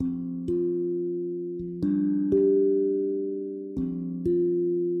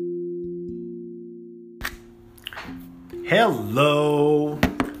Hello.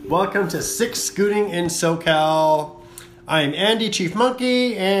 Welcome to Six Scooting in SoCal. I'm Andy, Chief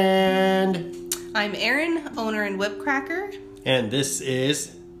Monkey, and... I'm Erin, owner and whipcracker. And this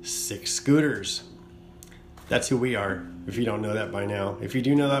is Six Scooters. That's who we are, if you don't know that by now. If you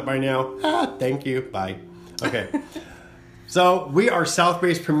do know that by now, thank you. Bye. Okay. So, we are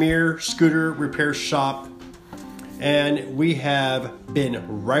South-based premier scooter repair shop. And we have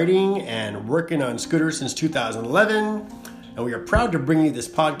been riding and working on scooters since 2011. And we are proud to bring you this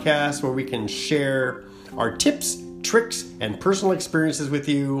podcast where we can share our tips, tricks, and personal experiences with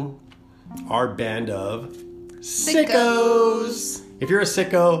you. Our band of sickos. If you're a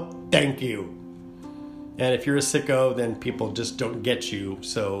sicko, thank you. And if you're a sicko, then people just don't get you.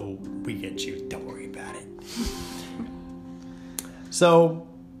 So we get you. Don't worry about it. So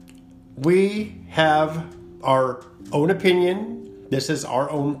we have our own opinion. This is our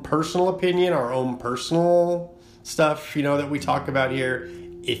own personal opinion, our own personal stuff, that we talk about here.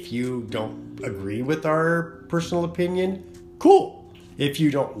 If you don't agree with our personal opinion, cool. If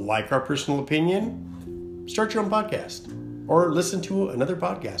you don't like our personal opinion, start your own podcast or listen to another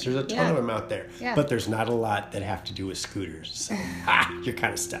podcast. There's a ton of them out there, but there's not a lot that have to do with scooters. So you're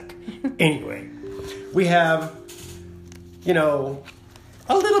kind of stuck. Anyway, we have,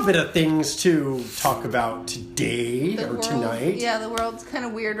 a little bit of things to talk about today tonight. Yeah, the world's kind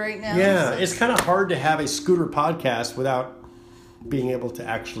of weird right now. Yeah, so. It's kind of hard to have a scooter podcast without being able to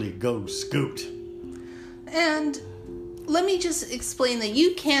actually go scoot. And let me just explain that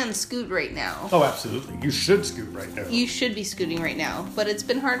you can scoot right now. Oh, absolutely. You should scoot right now. You should be scooting right now. But it's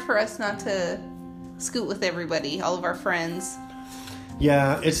been hard for us not to scoot with everybody, all of our friends.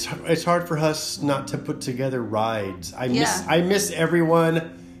 Yeah, it's hard for us not to put together rides. I miss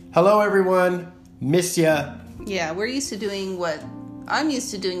everyone. Hello, everyone. Miss ya. Yeah, we're used to doing what I'm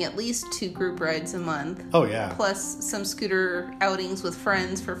used to doing, at least 2 group rides a month. Oh yeah. Plus some scooter outings with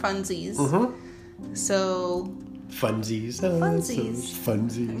friends for funsies. Mm-hmm. So funsies.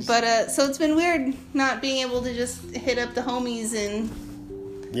 Funsies. But so it's been weird not being able to just hit up the homies and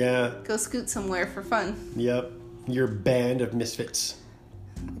go scoot somewhere for fun. Yep, your band of misfits.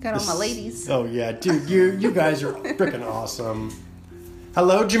 Got all my ladies. Oh, yeah. Dude, you guys are freaking awesome.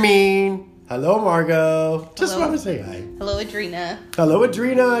 Hello, Jameen. Hello, Margot. Just want to say hi. Hello, Adrena. Hello,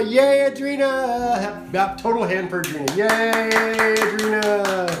 Adrena. Yay, Adrena. Total hand for Adrena. Yay,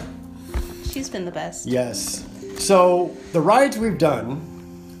 Adrena. She's been the best. Yes. So, the rides we've done,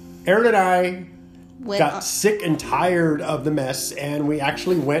 Erin and I got sick and tired of the mess, and we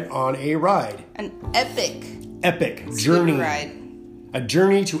actually went on a ride. An epic journey ride. A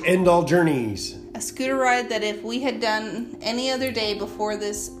journey to end all journeys. A scooter ride that if we had done any other day before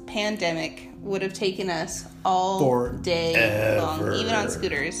this pandemic would have taken us all day long, even on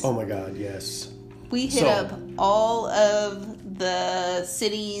scooters. Oh my God, yes. We hit up all of the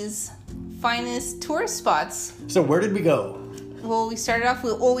city's finest tourist spots. So where did we go? Well, we started off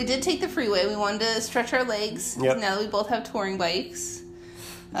with, we did take the freeway. We wanted to stretch our legs. Yep. Now that we both have touring bikes.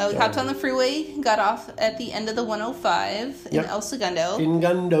 We hopped on the freeway, got off at the end of the 105 in El Segundo.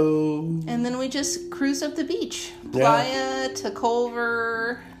 And then we just cruised up the beach. Playa to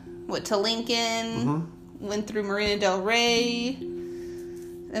Culver, to Lincoln, went through Marina Del Rey,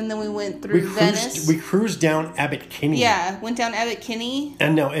 and then we went through Venice. We cruised down Abbot Kinney. Yeah, went down Abbot Kinney.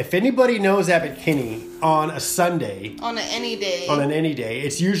 And now, if anybody knows Abbot Kinney on a Sunday... On an any day,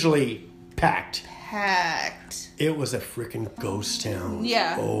 it's usually packed. It was a freaking ghost town.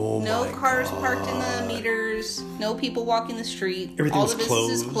 Yeah. Oh no my cars God. parked in the meters. No people walking the street. Everything all was the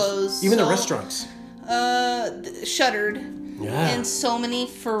businesses closed. Even the restaurants. Shuttered. Yeah. And so many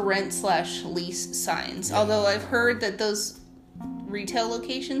for rent/lease signs. Yeah. Although I've heard that those retail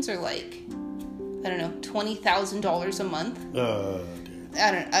locations are like, I don't know, $20,000 a month.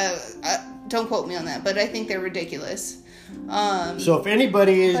 Don't quote me on that, but I think they're ridiculous. So if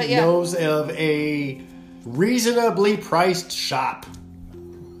anybody knows of a reasonably priced shop.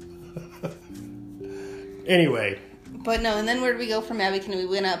 Anyway. But no, and then where did we go from Abbot Kinney? We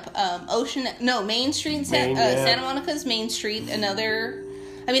went up Main Street. Santa Monica's Main Street.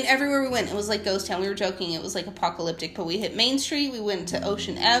 Everywhere we went, it was like ghost town. We were joking, it was like apocalyptic. But we hit Main Street, we went to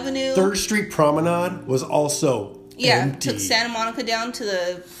Ocean Avenue. 3rd Street Promenade was also empty. Took Santa Monica down to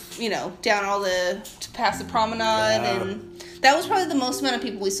the, to past the promenade. Yeah. And that was probably the most amount of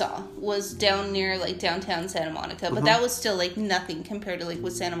people we saw, was down near, downtown Santa Monica. But that was still, nothing compared to,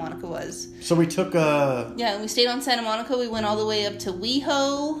 what Santa Monica was. So we took Yeah, we stayed on Santa Monica. We went all the way up to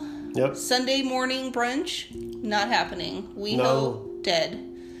WeHo. Yep. Sunday morning brunch, not happening. WeHo, dead.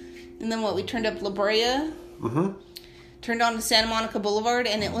 And then we turned up La Brea. turned on to Santa Monica Boulevard,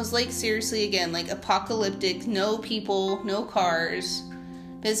 and it was like, seriously, again, like apocalyptic. No people, no cars,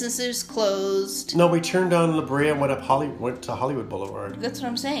 businesses closed. No, we turned on La Brea and went to Hollywood Boulevard. That's what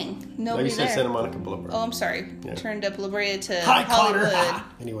I'm saying. Nobody you said there. Santa Monica Boulevard. Oh, I'm sorry. Yeah. Turned up La Brea to Hi, Hollywood. Connor.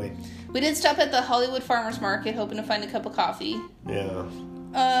 Anyway. We did stop at the Hollywood Farmers Market, hoping to find a cup of coffee. Yeah.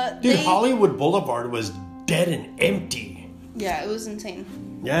 Dude, Hollywood Boulevard was dead and empty. Yeah, it was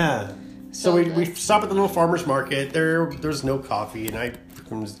insane. Yeah. So we stopped at the little farmer's market. There's no coffee, and I'm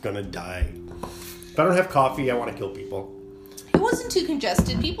just going to die. If I don't have coffee, I want to kill people. It wasn't too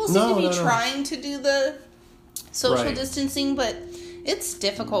congested. People seem to be trying to do the social distancing, but it's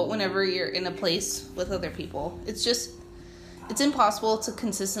difficult whenever you're in a place with other people. It's impossible to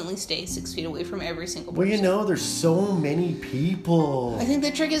consistently stay 6 feet away from every single person. Well, there's so many people. I think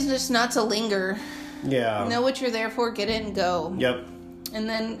the trick is just not to linger. Yeah. Know what you're there for, get it and go. Yep. And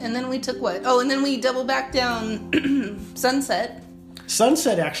then we took what? Oh, and then we double back down Sunset.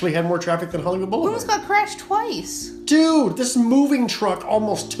 Sunset actually had more traffic than Hollywood Boulevard. We almost got crashed twice. Dude, this moving truck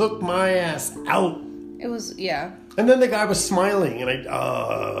almost took my ass out. It was, yeah. And then the guy was smiling, and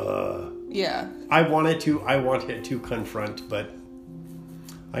yeah. I wanted to confront, but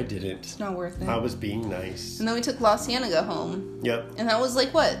I didn't. It's not worth it. I was being nice. And then we took La Cienega home. Yep. And that was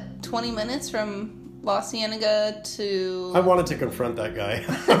like, what, 20 minutes from La Cienega to... I wanted to confront that guy.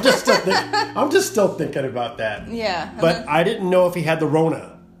 I'm just still thinking about that. Yeah. But I didn't know if he had the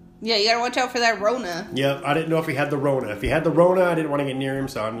Rona. Yeah, you gotta watch out for that Rona. Yep, I didn't know if he had the Rona. If he had the Rona, I didn't want to get near him,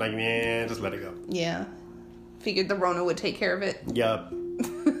 so I'm like, just let it go. Yeah. Figured the Rona would take care of it. Yep.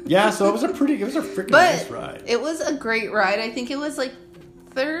 Yeah, so it was a freaking nice ride. It was a great ride. I think it was like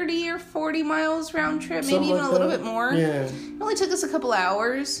 30 or 40 miles round trip, maybe even a little bit more. Yeah. It only took us a couple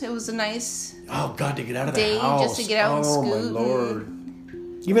hours. It was a nice to get out of day the house. just to get out and scoot. Oh, my Lord.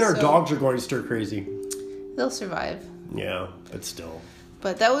 Even our dogs are going stir crazy. They'll survive. Yeah, but still.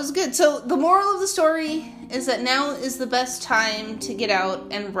 But that was good. So the moral of the story is that now is the best time to get out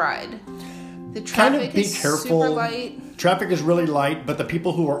and ride. The traffic is super light. Traffic is really light, but the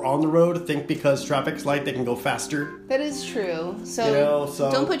people who are on the road think because traffic's light, they can go faster. That is true. So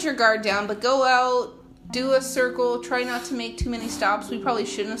don't put your guard down, but go out, do a circle, try not to make too many stops. We probably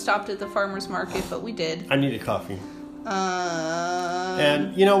shouldn't have stopped at the farmer's market, but we did. I needed coffee.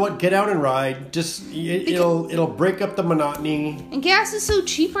 And you know what? Get out and ride. Just it'll break up the monotony. And gas is so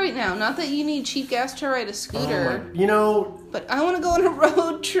cheap right now. Not that you need cheap gas to ride a scooter. But I want to go on a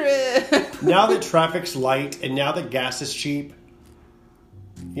road trip. Now that traffic's light and now that gas is cheap,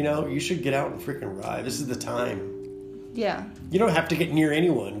 you should get out and freaking ride. This is the time. Yeah. You don't have to get near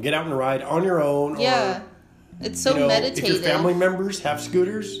anyone. Get out and ride on your own. Yeah. It's so meditative. If your family members have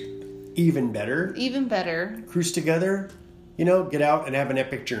scooters, even better. Even better. Cruise together, get out and have an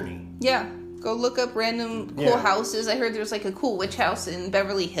epic journey. Yeah. Go look up random cool houses. I heard there's like a cool witch house in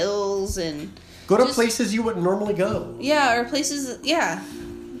Beverly Hills and... Go to places you wouldn't normally go. Yeah, or places,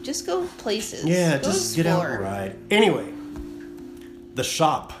 just go places. Yeah, just get out and ride. Anyway, the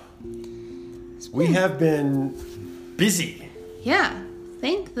shop. We have been busy. Yeah.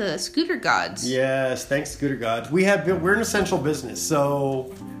 Thank the scooter gods. Yes, thanks scooter gods. We're an essential business,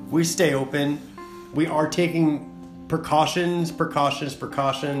 so we stay open. We are taking precautions.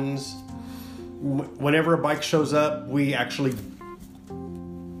 Whenever a bike shows up, we actually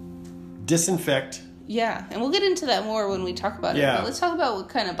disinfect. Yeah, and we'll get into that more when we talk about it. But let's talk about what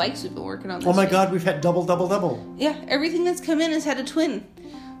kind of bikes we've been working on this week. God, we've had double. Yeah, everything that's come in has had a twin.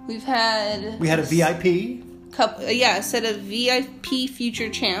 We had a VIP. A set of VIP Future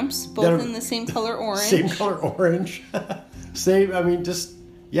Champs, both in the same color orange. Same color orange. We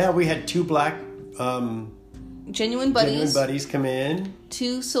had 2 black Genuine Buddies come in.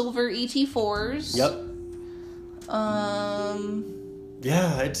 2 silver ET4s. Yep.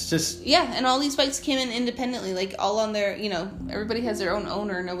 Yeah, it's just... Yeah, and all these bikes came in independently, like all on their, everybody has their own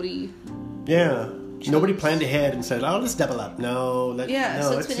owner, nobody... Yeah. Nobody planned ahead and said, let's double up. So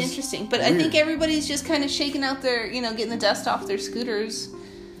it's been interesting. But weird. I think everybody's just kind of shaking out their, getting the dust off their scooters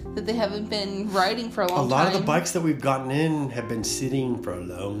that they haven't been riding for a long time. A lot of the bikes that we've gotten in have been sitting for a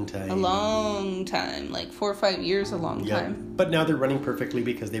long time. A long time. Like 4 or 5 years, a long time. But now they're running perfectly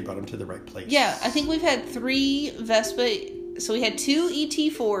because they brought them to the right place. Yeah, I think we've had 3 Vespa. So we had 2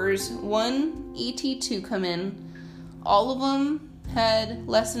 ET4s, 1 ET2 come in. All of them had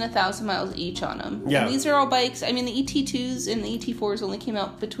less than 1,000 miles each on them. Yeah. And these are all bikes. I mean, the ET2s and the ET4s only came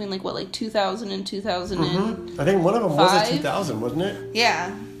out between 2000 and 2000. I think one of them was a 2000, wasn't it?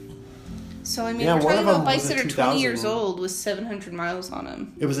 Yeah. So, we're talking about bikes that are 20 years old with 700 miles on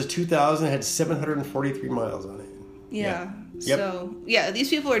them. It was a 2000, it had 743 miles on it. Yeah. Yep. So, these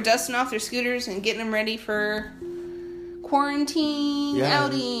people are dusting off their scooters and getting them ready for quarantine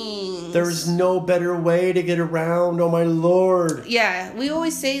outings. There's no better way to get around. Oh my Lord. Yeah, we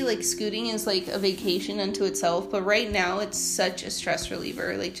always say like scooting is like a vacation unto itself, but right now it's such a stress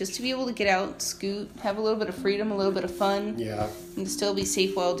reliever. Like just to be able to get out, scoot, have a little bit of freedom, a little bit of fun. Yeah. And still be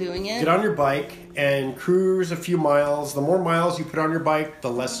safe while doing it. Get on your bike and cruise a few miles. The more miles you put on your bike, the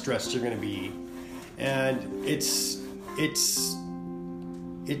less stressed you're going to be. And it's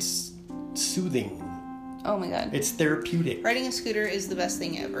soothing. Oh my God. It's therapeutic. Riding a scooter is the best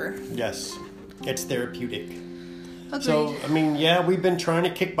thing ever. Yes. It's therapeutic. Agreed. So, I mean, yeah, we've been trying to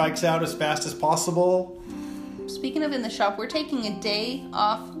kick bikes out as fast as possible. Speaking of in the shop, we're taking a day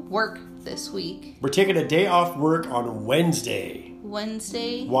off work this week. We're taking a day off work on Wednesday.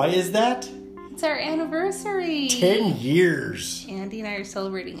 Why is that? It's our anniversary. 10 years. Andy and I are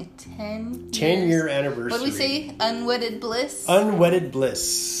celebrating a 10-year anniversary. What do we say? Unwedded bliss? Unwedded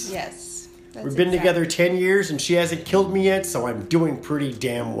bliss. Yes. We've been together 10 years and she hasn't killed me yet, so I'm doing pretty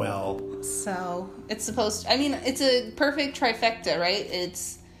damn well. So, it's it's a perfect trifecta, right?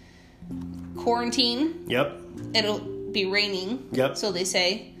 It's quarantine. Yep. It'll be raining. Yep. So they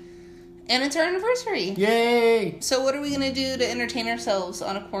say. And it's our anniversary. Yay! So what are we going to do to entertain ourselves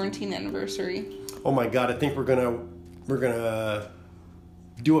on a quarantine anniversary? Oh my God, I think we're gonna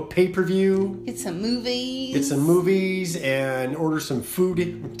do a pay-per-view. Get some movies and order some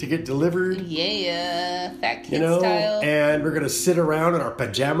food to get delivered. Yeah, fat kid style. And we're gonna sit around in our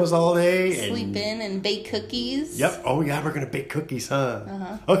pajamas all day. Sleep in and bake cookies. Yep. Oh yeah, we're gonna bake cookies, huh?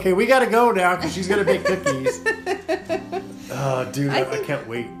 Uh-huh. Okay, we gotta go now because she's gonna bake cookies. Oh, dude, I can't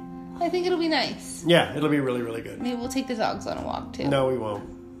wait. I think it'll be nice. Yeah, it'll be really, really good. Maybe we'll take the dogs on a walk too. No, we won't.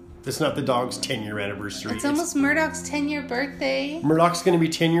 It's not the dog's 10-year anniversary. It's almost Murdoch's 10-year birthday. Murdoch's going to be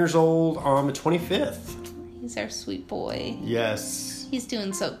 10 years old on the 25th. He's our sweet boy. Yes. He's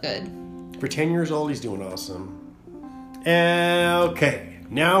doing so good. For 10 years old, he's doing awesome. Okay,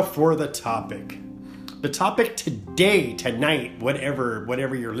 now for the topic. The topic tonight,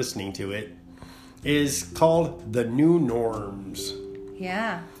 whatever you're listening to it, is called the new norms.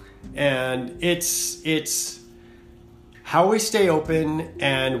 Yeah. And it's how we stay open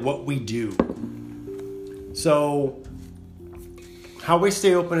and what we do. So, how we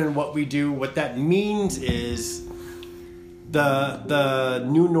stay open and what we do, what that means is the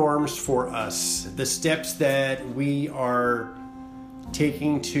new norms for us, the steps that we are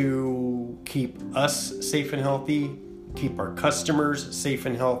taking to keep us safe and healthy, keep our customers safe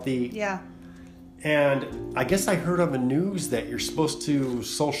and healthy. Yeah. And I guess I heard on the news that you're supposed to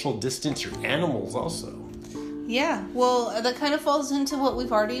social distance your animals also. Yeah, well, that kind of falls into what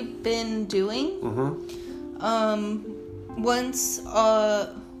we've already been doing. Mm-hmm. Once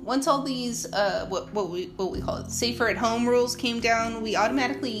all these what we call it, safer at home rules came down, we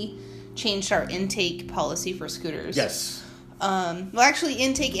automatically changed our intake policy for scooters. Yes. Well, actually,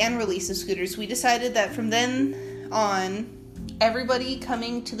 intake and release of scooters. We decided that from then on, everybody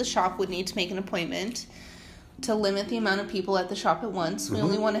coming to the shop would need to make an appointment to limit the amount of people at the shop at once. Mm-hmm. We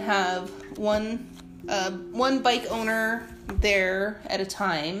only want to have one bike owner there at a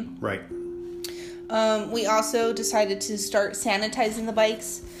time. Right. We also decided to start sanitizing the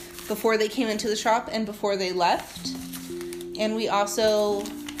bikes before they came into the shop and before they left. And we also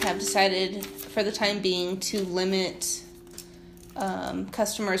have decided for the time being to limit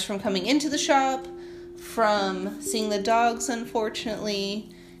customers from coming into the shop, from seeing the dogs, unfortunately,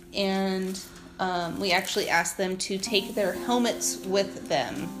 and we actually asked them to take their helmets with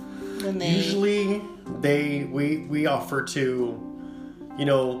them when they... Usually, we offer to,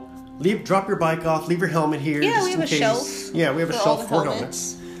 drop your bike off, leave your helmet here. Yeah, just we have in a case. shelf. Yeah, we have a shelf for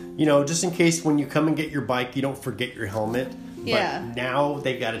helmets. Just in case when you come and get your bike, you don't forget your helmet. Yeah. But now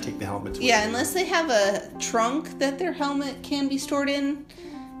they got to take the helmets with Yeah, them. unless they have a trunk that their helmet can be stored in,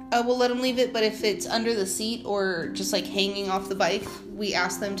 we'll let them leave it. But if it's under the seat or just like hanging off the bike, we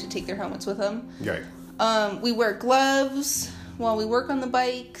ask them to take their helmets with them. Right. We wear gloves while we work on the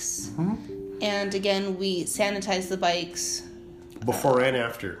bikes. Mm-hmm. And again, we sanitize the bikes. Before and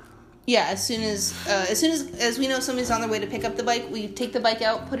after. Yeah, as soon as we know somebody's on their way to pick up the bike, we take the bike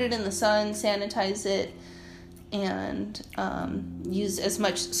out, put it in the sun, sanitize it, and use as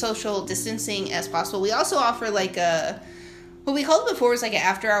much social distancing as possible. We also offer what we called it before was like an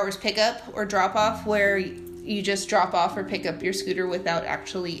after hours pickup or drop off, where you just drop off or pick up your scooter without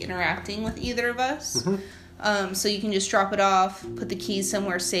actually interacting with either of us. Mm-hmm. So you can just drop it off, put the keys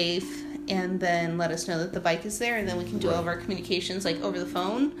somewhere safe, and then let us know that the bike is there, and then we can do all of our communications like over the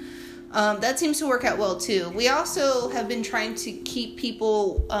phone. That seems to work out well too. We also have been trying to keep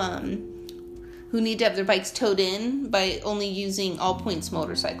people who need to have their bikes towed in by only using all points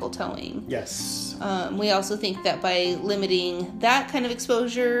motorcycle towing. Yes. We also think that by limiting that kind of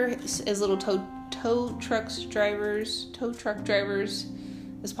exposure as little tow truck drivers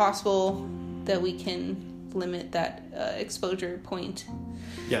as possible, that we can limit that exposure point.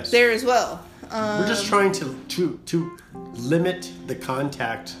 Yes. There as well. We're just trying to limit the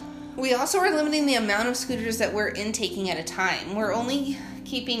contact. We also are limiting the amount of scooters that we're intaking at a time. We're only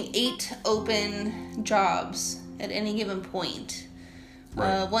keeping 8 open jobs at any given point.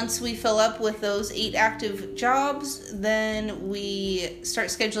 Right. Once we fill up with those 8 active jobs, then we start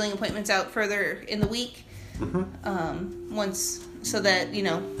scheduling appointments out further in the week. So that,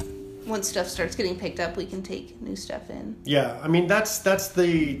 once stuff starts getting picked up, we can take new stuff in. Yeah, I mean that's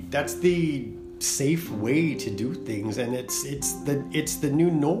the safe way to do things, and it's the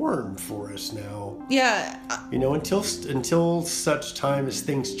new norm for us now. Yeah. Until such time as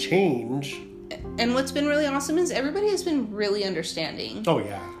things change. And what's been really awesome is everybody has been really understanding. Oh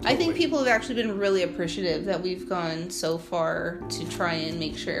yeah. Totally. I think people have actually been really appreciative that we've gone so far to try and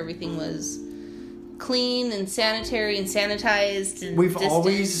make sure everything was clean and sanitary and sanitized and we've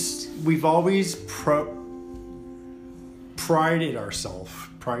always prided ourselves.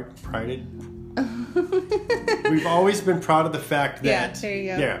 We've always been proud of the fact that... Yeah, there you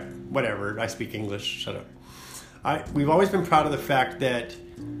go. Yeah, whatever. I speak English. Shut up. We've always been proud of the fact that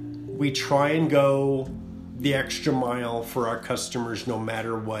we try and go the extra mile for our customers no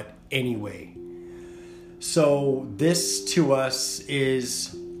matter what anyway. So this to us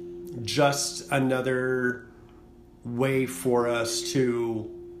is just another way for us to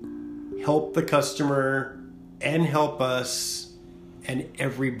help the customer and help us and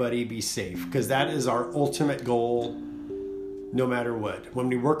everybody be safe, because that is our ultimate goal no matter what. When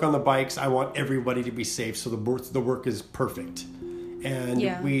we work on the bikes, I want everybody to be safe so the work is perfect. And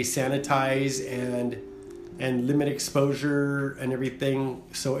we sanitize and limit exposure and everything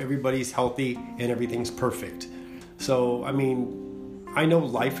so everybody's healthy and everything's perfect. So, I mean, I know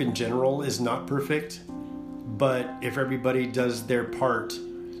life in general is not perfect, but if everybody does their part,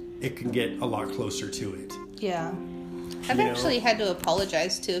 it can get a lot closer to it. Yeah. I've actually had to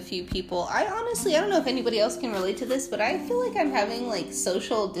apologize to a few people. I don't know if anybody else can relate to this, but I feel like I'm having like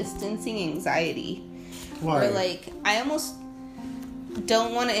social distancing anxiety. Why? Or I almost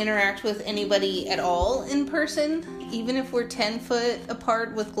don't want to interact with anybody at all in person, even if we're 10 foot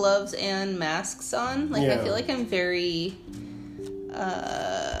apart with gloves and masks on. I feel like I'm very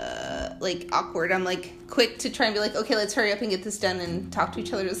awkward. I'm quick to try and be okay, let's hurry up and get this done and talk to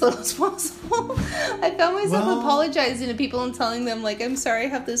each other as little as possible. I found myself apologizing to people and telling them I'm sorry, I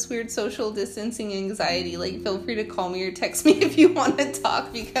have this weird social distancing anxiety. Feel free to call me or text me if you want to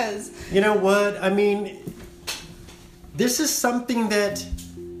talk, because you know what? I mean, this is something that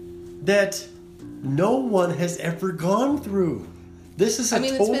no one has ever gone through. This is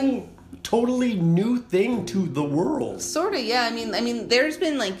totally new thing to the world. Sort of, yeah. I mean, there's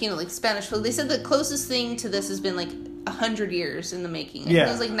been Spanish flu. They said the closest thing to this has been 100 years in the making. I think it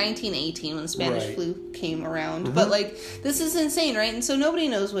was 1918 when the Spanish flu came around. Mm-hmm. But this is insane, right? And so nobody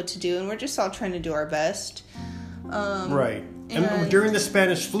knows what to do, and we're just all trying to do our best. Right. And during the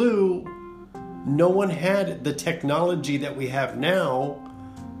Spanish flu, no one had the technology that we have now,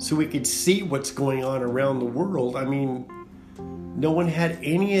 so we could see what's going on around the world. I mean, no one had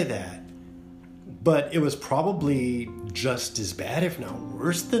any of that. But it was probably just as bad, if not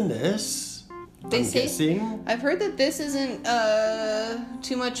worse than this. I've heard that this isn't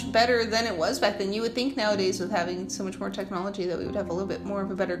too much better than it was back then. You would think nowadays, with having so much more technology, that we would have a little bit more of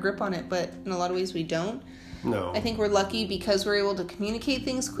a better grip on it. But in a lot of ways, we don't. No. I think we're lucky because we're able to communicate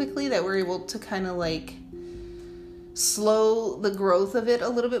things quickly, that we're able to kind of slow the growth of it a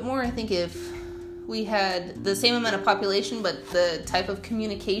little bit more. I think if we had the same amount of population, but the type of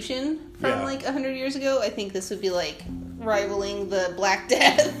communication from 100 years ago, I think this would be rivaling the Black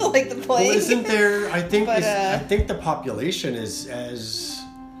Death, the plague. Well, isn't there? I think I think the population has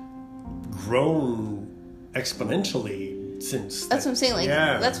grown exponentially since. That's what I'm saying.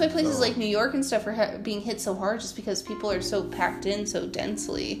 That's why places like New York and stuff are being hit so hard, just because people are so packed in so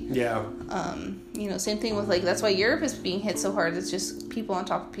densely. Yeah. Same thing with that's why Europe is being hit so hard. It's just people on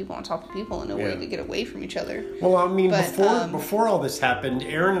top of people on top of people, and no way to get away from each other. Well, I mean, before all this happened,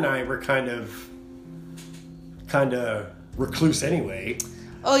 Aaron and I were kind of recluse anyway.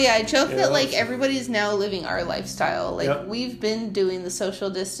 Oh yeah, I joke that everybody's now living our lifestyle. We've been doing the social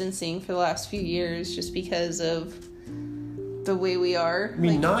distancing for the last few years just because of the way we are. I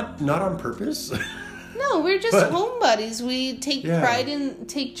mean, not on purpose. No, we're just homebodies. We take pride and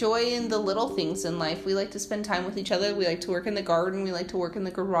take joy in the little things in life. We like to spend time with each other. We like to work in the garden. We like to work in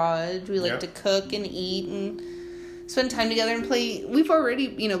the garage. We like to cook and eat and spend time together and play. We've already,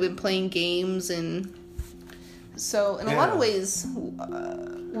 been playing games, and so in a lot of ways,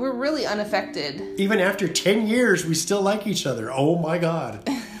 we're really unaffected. Even after 10 years, we still like each other. Oh my God.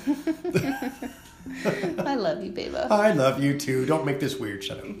 I love you, Beba. I love you too. Don't make this weird.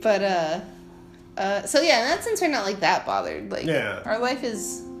 Shut up. But, so yeah, in that sense, we're not like that bothered. Like, our life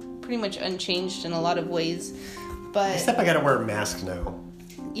is pretty much unchanged in a lot of ways. But except I gotta wear a mask now.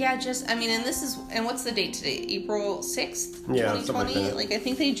 Yeah, and what's the date today? April 6th, 2020? Yeah, like I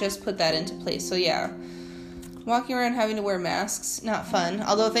think they just put that into place. So yeah, walking around having to wear masks, not fun.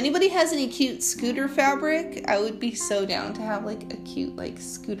 Although if anybody has any cute scooter fabric, I would be so down to have like a cute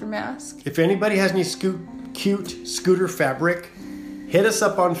scooter mask. If anybody has any cute scooter fabric, hit us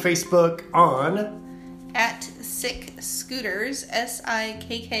up on Facebook on @Sick Scooters,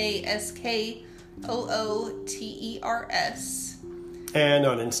 SIKKSKOOTERS. And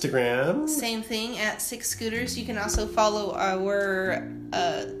on Instagram. Same thing, @Sick Scooters. You can also follow our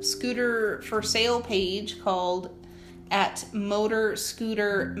scooter for sale page called @Motor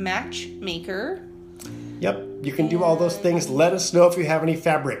Scooter Matchmaker. Yep, you can do all those things. Let us know if you have any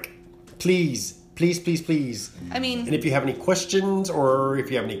fabric. Please. Please, please, please. And if you have any questions or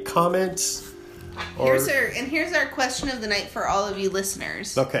if you have any comments. Here's our question of the night for all of you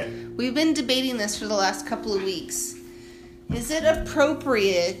listeners. Okay. We've been debating this for the last couple of weeks. Is it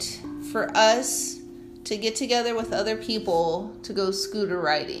appropriate for us to get together with other people to go scooter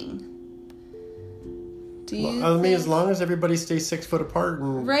riding? As long as everybody stays 6 foot apart.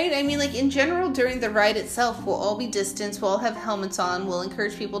 Right? In general, during the ride itself, we'll all be distanced. We'll all have helmets on. We'll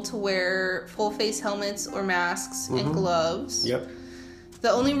encourage people to wear full-face helmets or masks and gloves. Yep.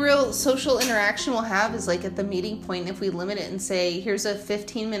 The only real social interaction we'll have is at the meeting point. If we limit it and say, here's a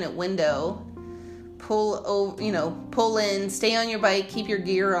 15-minute window, pull in, stay on your bike, keep your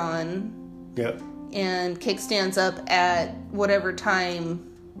gear on. Yep. And kickstands up at whatever time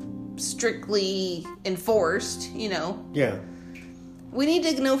strictly enforced, Yeah. We need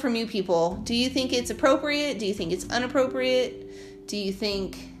to know from you people. Do you think it's appropriate? Do you think it's inappropriate? Do you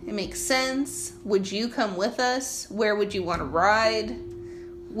think it makes sense? Would you come with us? Where would you want to ride?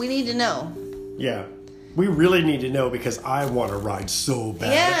 We need to know. Yeah. We really need to know because I want to ride so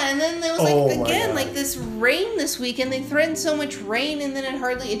bad. Yeah, and then there was this rain this weekend. They threatened so much rain, and then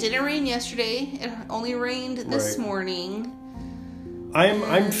it didn't rain yesterday. It only rained this morning.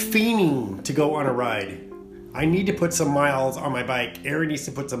 I'm fiending to go on a ride. I need to put some miles on my bike. Erin needs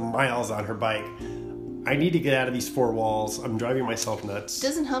to put some miles on her bike. I need to get out of these 4 walls. I'm driving myself nuts. It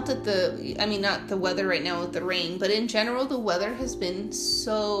doesn't help that not the weather right now with the rain, but in general, the weather has been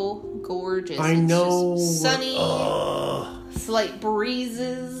so gorgeous. I know. It's just sunny, slight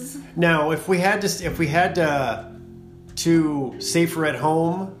breezes. Now, if we had to safer at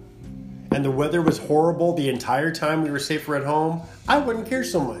home, and the weather was horrible the entire time we were safer at home, I wouldn't care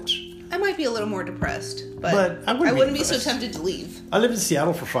so much. I might be a little more depressed, but I wouldn't be so tempted to leave. I lived in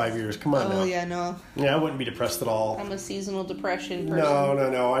Seattle for 5 years. Come on now. Oh, yeah, no. Yeah, I wouldn't be depressed at all. I'm a seasonal depression person.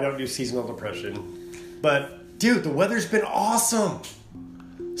 No. I don't do seasonal depression. But, dude, the weather's been awesome.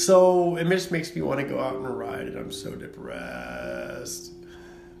 So, it just makes me want to go out and ride, and I'm so depressed.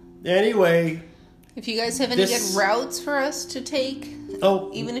 Anyway. If you guys have any good routes for us to take,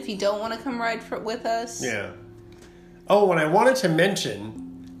 even if you don't want to come ride with us. Yeah. Oh, and I wanted to mention,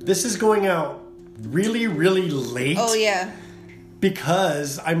 this is going out really, really late. Oh, yeah.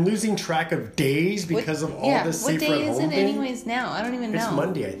 Because I'm losing track of days because of all this safer at home thing. What day is it anyways now? I don't even know. It's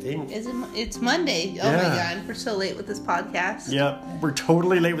Monday, I think. Is it? It's Monday. Oh, my God. We're so late with this podcast. Yep. We're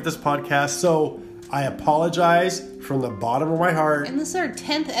totally late with this podcast. So I apologize from the bottom of my heart. And this is our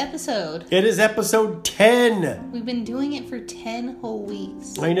 10th episode. It is episode 10. We've been doing it for 10 whole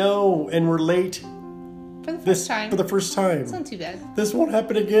weeks. I know. And we're late. For the first time. For the first time. It's not too bad. This won't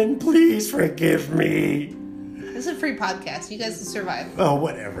happen again. Please forgive me. This is a free podcast. You guys will survive. Oh,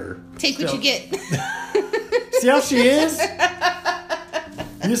 whatever. Take what you get. See how she is?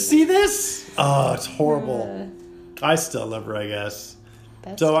 You see this? Oh, it's horrible. I still love her, I guess.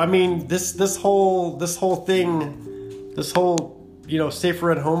 This whole thing,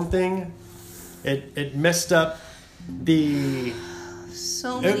 safer at home thing, it messed up the...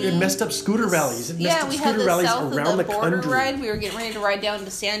 It messed up scooter rallies. It messed up scooter rallies around the country. Ride. We were getting ready to ride down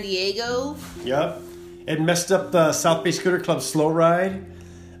to San Diego. Yep. It messed up the South Bay Scooter Club slow ride.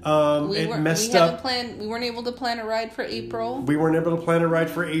 We weren't able to plan a ride for April. We weren't able to plan a ride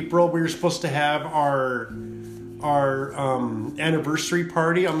for April. We were supposed to have our anniversary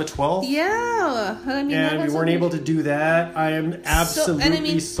party on the 12th. Yeah. I mean, and we weren't able to do that. I am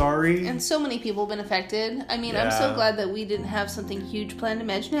absolutely sorry. And so many people have been affected. I mean, I'm so glad that we didn't have something huge planned.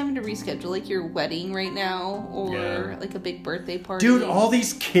 Imagine having to reschedule like your wedding right now or like a big birthday party. Dude, all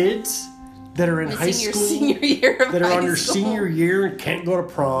these kids that are in high school, senior year that are on your senior year and can't go to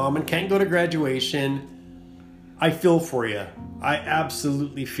prom and can't go to graduation, I feel for you. I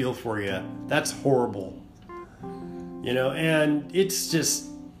absolutely feel for you. That's horrible. You know, and it's just,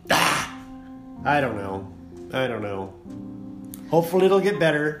 I don't know. Hopefully it'll get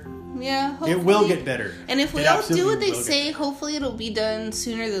better. Yeah, hopefully. It will get better. And if we all do what they say, hopefully it'll be done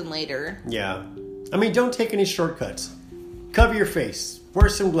sooner than later. Yeah. I mean, don't take any shortcuts. Cover your face. Wear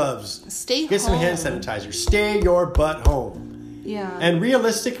some gloves. Stay home. Get some hand sanitizer. Stay your butt home. Yeah. And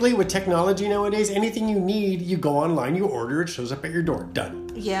realistically, with technology nowadays, anything you need, you go online, you order, it shows up at your door.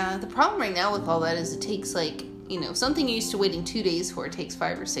 Done. Yeah. The problem right now with all that is it takes like, you know, something you're used to waiting 2 days for, it takes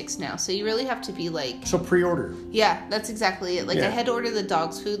 5 or 6 now. So you really have to be like... So pre-order. Yeah, that's exactly it. Like, I had to order the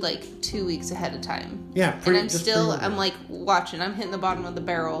dog's food like 2 weeks ahead of time. Yeah, I'm like watching. I'm hitting the bottom of the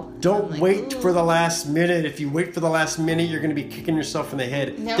barrel. Don't wait for the last minute. If you wait for the last minute, you're going to be kicking yourself in the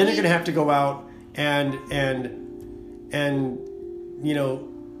head. Then you're going to have to go out and you know,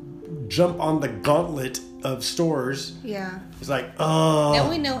 jump on the gauntlet of stores. Yeah. It's like, oh. Now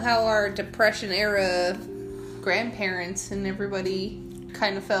we know how our Depression era grandparents and everybody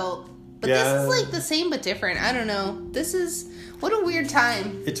kind of felt. But this is like the same but different. I don't know. This is... What a weird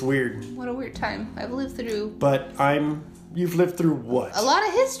time. It's weird. What a weird time. I've lived through... But you've lived through what? A lot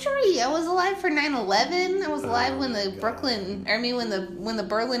of history. I was alive for 9/11. I was alive when the when the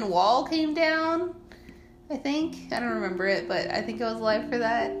Berlin Wall came down. I think. I don't remember it, but I think I was alive for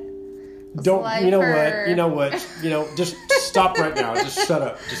that. You know what? Just stop right now. Just shut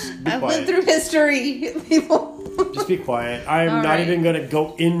up. Just be quiet. I've lived through history, people. Just be quiet. I'm not even going to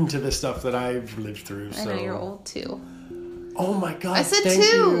go into the stuff that I've lived through. I know you're old too. Oh my God! I said thank 2.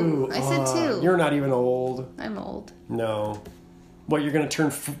 You. I said 2. You're not even old. I'm old. No. What, you're going to turn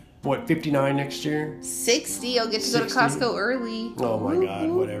 59 next year? 60. I'll get to go to Costco early. Oh my God!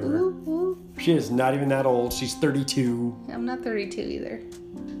 Whatever. She is not even that old. She's 32. I'm not 32 either.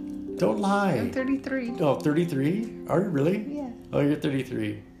 Don't lie. I'm 33. Oh, 33? Are you really? Yeah. Oh, you're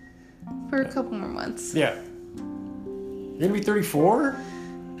 33. For a couple more months. Yeah. You're going to be 34?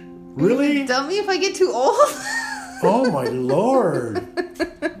 Really? Dummy if I get too old. Oh, my Lord.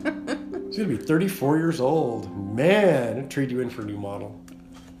 She's going to be 34 years old. Man, I'd trade you in for a new model.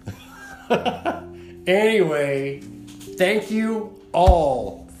 Anyway, thank you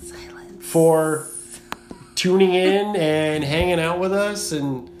all for tuning in and hanging out with us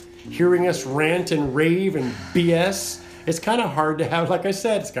and hearing us rant and rave and BS. It's kind of hard to have, like I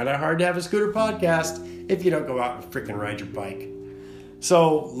said, it's kind of hard to have a scooter podcast if you don't go out and freaking ride your bike.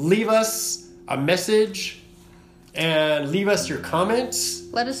 So leave us a message and leave us your comments.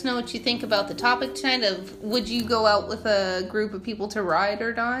 Let us know what you think about the topic tonight of would you go out with a group of people to ride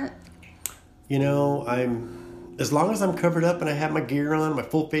or not? You know, as long as I'm covered up and I have my gear on, my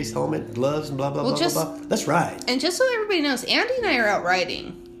full face helmet, gloves, and blah, blah, blah, blah, let's ride. And just so everybody knows, Andy and I are out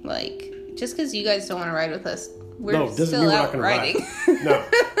riding. Like, just because you guys don't want to ride with us, we're still out riding. No.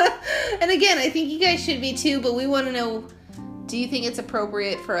 And again, I think you guys should be too, but we want to know, do you think it's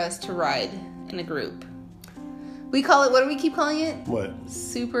appropriate for us to ride in a group? We call it, what do we keep calling it? What?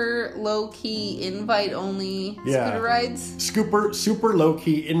 Super low-key, invite-only scooter rides? Super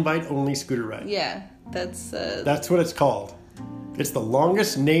low-key, invite-only scooter ride. Yeah, that's what it's called. It's the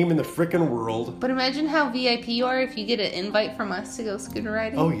longest name in the frickin' world. But imagine how VIP you are if you get an invite from us to go scooter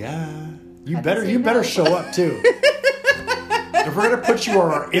riding. Oh, yeah. You better show up, too. If we're going to put you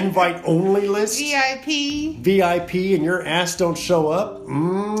on our invite-only list, VIP, and your ass don't show up,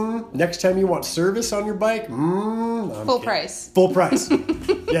 next time you want service on your bike, full price. Full price.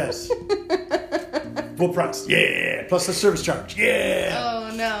 Yes. Full price. Yeah. Plus the service charge. Yeah.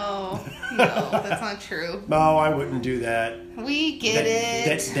 Oh, no. No, that's not true. No, I wouldn't do that. We get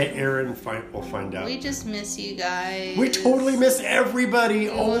it. That Aaron will find out. We just miss you guys. We totally miss everybody.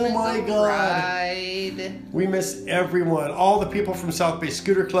 Oh my God. Ride. We miss everyone. All the people from South Bay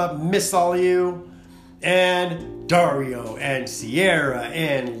Scooter Club miss all of you. And Dario and Sierra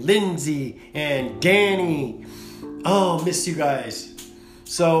and Lindsay and Danny. Oh, miss you guys.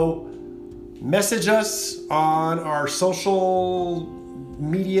 So message us on our social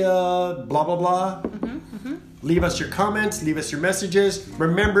media, blah, blah, blah. Leave us your comments. Leave us your messages.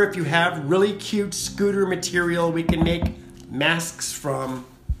 Remember, if you have really cute scooter material we can make masks from,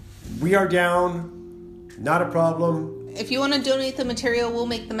 we are down. Not a problem. if you want to donate the material, we'll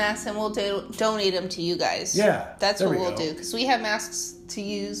make the masks and we'll donate them to you guys. Yeah. That's what we'll do. Because we have masks to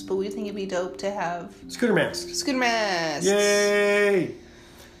use, but we think it'd be dope to have... Scooter masks. Scooter masks. Yay!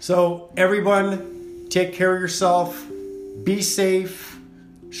 So, everyone, take care of yourself. Be safe.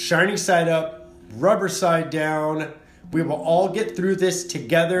 Shiny side up. Rubber side down. We will all get through this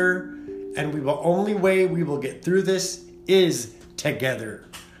together. And only way we will get through this is together.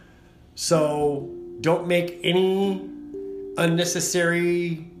 So, don't make any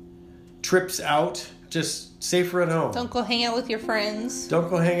unnecessary trips out. Just safer at home. Don't go hang out with your friends. Don't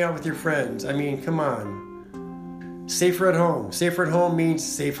go hang out with your friends. I mean, come on. Safer at home. Safer at home means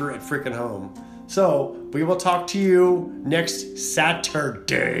safer at freaking home. So, we will talk to you next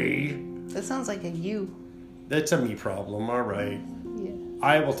Saturday. That sounds like a you. That's a me problem. All right. Yeah.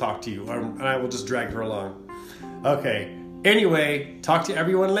 I will talk to you, and I will just drag her along. Okay. Anyway, talk to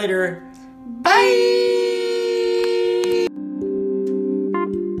everyone later. Bye!